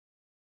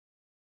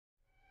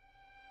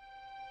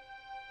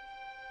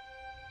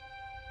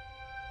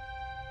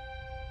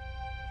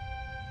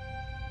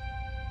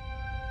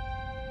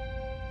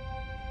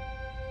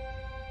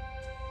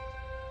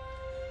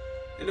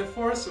In a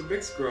forest of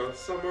mixed growth,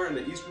 somewhere in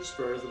the eastern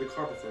spurs of the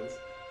Carpathos,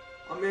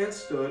 a man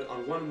stood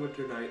on one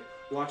winter night,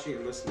 watching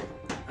and listening,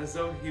 as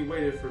though he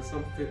waited for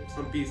some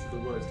beast of the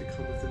woods to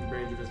come within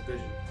range of his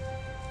vision,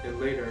 and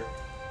later,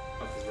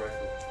 of his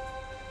rifle.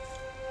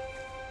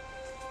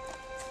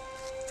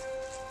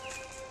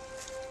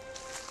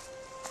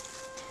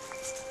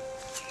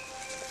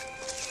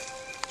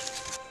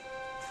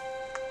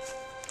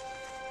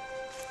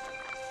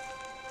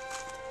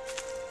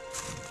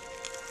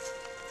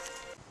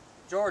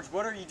 George,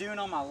 what are you doing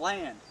on my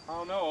land? I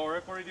don't know,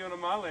 Ulrich. What are you doing on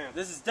my land?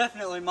 This is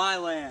definitely my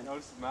land. No,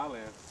 this is my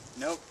land.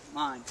 Nope,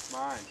 mine.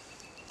 Mine.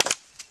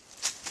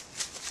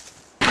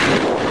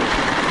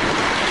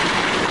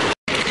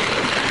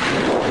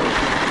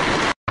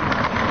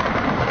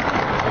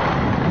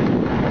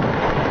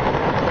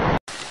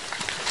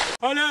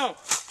 Oh no!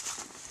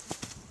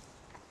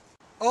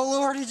 Oh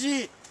Lordy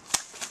gee!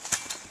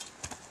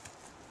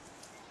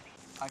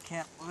 I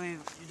can't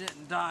believe you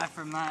didn't die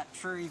from that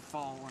tree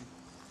falling.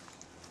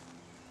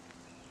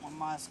 When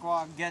my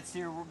squad gets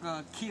here, we're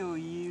gonna kill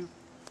you.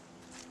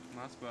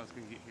 My squad's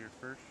gonna get here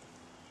first.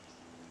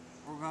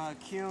 We're gonna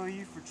kill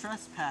you for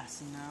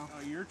trespassing now.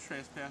 Oh, you're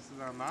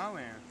trespassing on my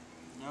land.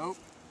 Nope.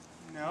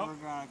 Nope. We're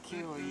gonna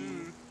kill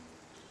you.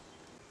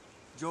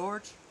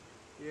 George?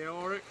 Yeah,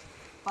 Ulrich?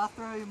 If I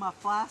throw you my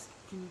flask,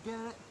 can you get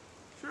it?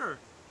 Sure.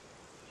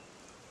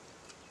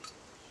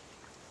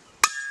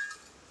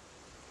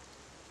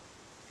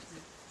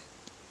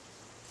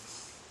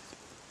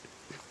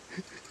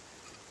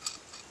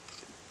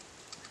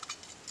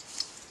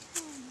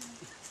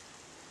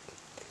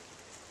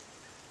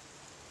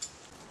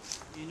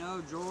 You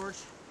know, George,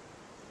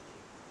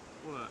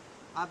 What?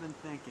 I've been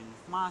thinking,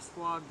 if my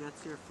squad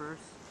gets here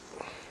first,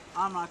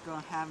 I'm not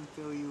gonna have them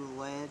fill you with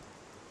lead.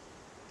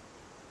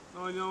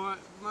 Oh, you know what?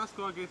 If my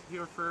squad gets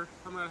here first,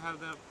 I'm gonna have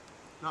them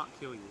not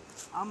kill you.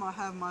 I'm gonna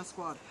have my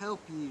squad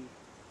help you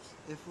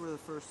if we're the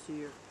first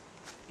here.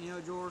 You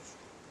know, George,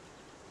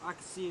 I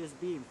can see us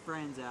being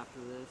friends after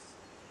this.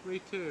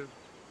 Me too.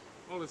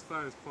 All this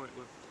fun is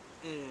pointless.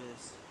 It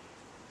is.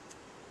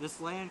 This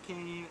land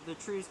can't even, the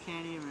trees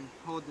can't even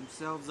hold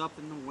themselves up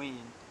in the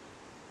wind.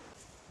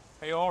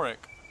 Hey, Ulrich.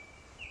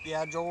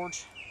 Yeah,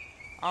 George?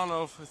 I don't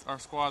know if our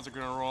squads are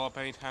gonna roll up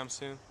anytime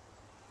soon.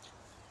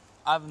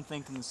 I've been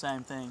thinking the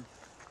same thing.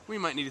 We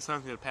might need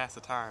something to pass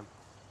the time.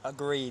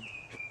 Agreed.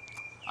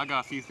 I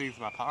got a few things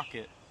in my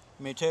pocket.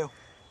 Me too.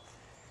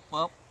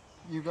 Well,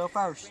 you go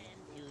first.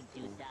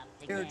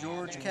 Here,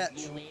 George,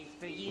 catch.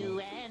 For you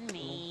and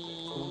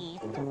me,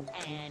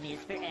 and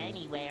it's for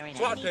anywhere and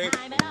SWAT any team.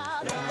 time at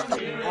all.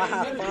 I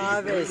have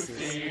 5 aces.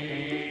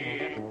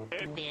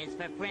 It's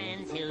for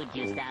friends who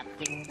do stuff.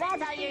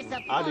 That's how you're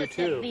supposed I do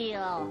too. to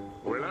feel.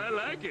 Well, I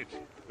like it.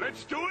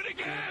 Let's do it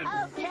again.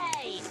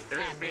 Okay.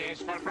 F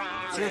is for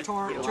It's your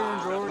turn,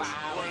 George.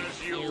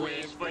 Flowers, U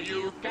is for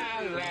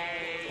ukulele.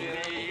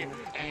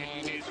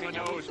 And it's for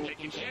nose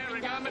picking,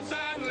 sharing, gum and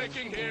sun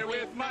licking here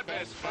with my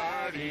best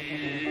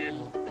buddy.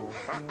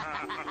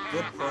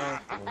 Good play.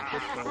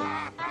 Good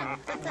play.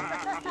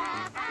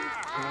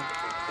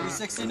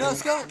 360 no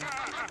scope.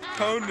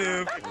 Cone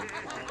nib.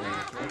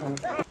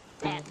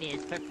 F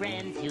is for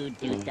friends who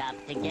do stuff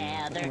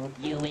together.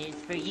 U is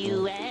for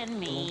you and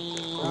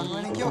me. Run,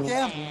 win, and kill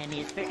cam. And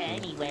it's for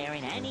anywhere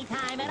and any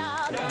time at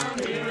all. Down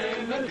here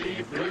in the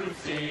deep blue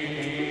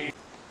sea.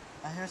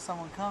 I hear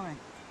someone coming.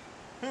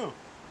 Who?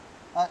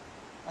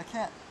 I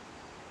can't.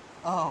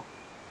 Oh.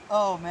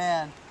 Oh,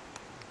 man.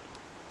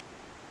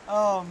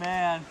 Oh,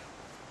 man.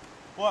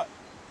 What?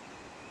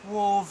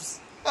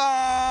 Wolves.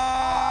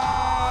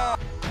 Ah!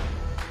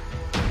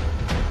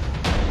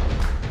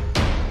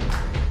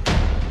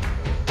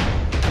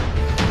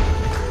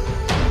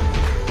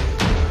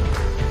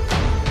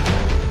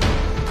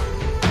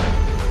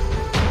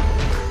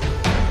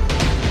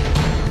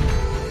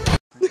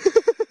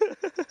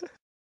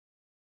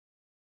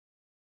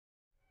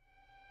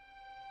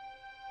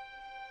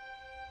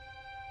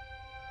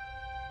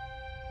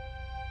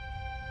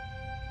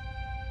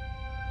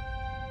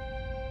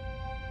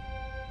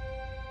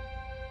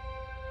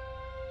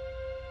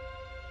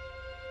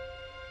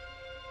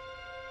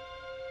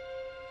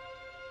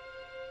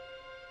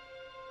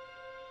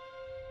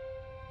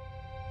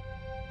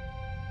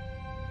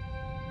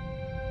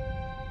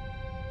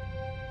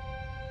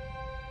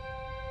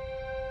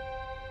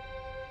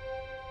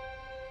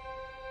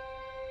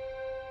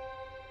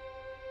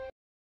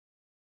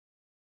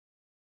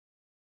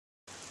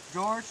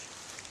 George,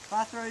 if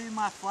I throw you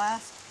my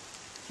flask,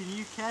 can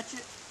you catch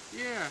it?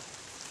 Yeah.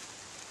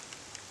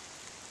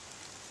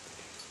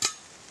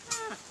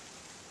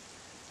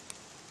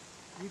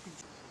 You can.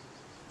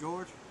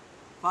 George,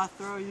 if I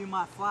throw you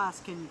my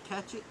flask, can you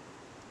catch it?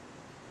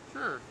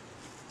 Sure.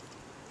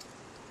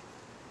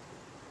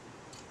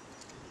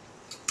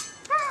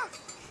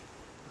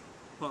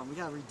 Hold on, we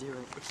gotta redo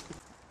it.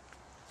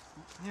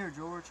 Here,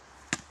 George.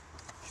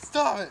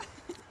 Stop it.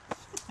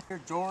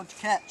 Here, George,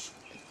 catch.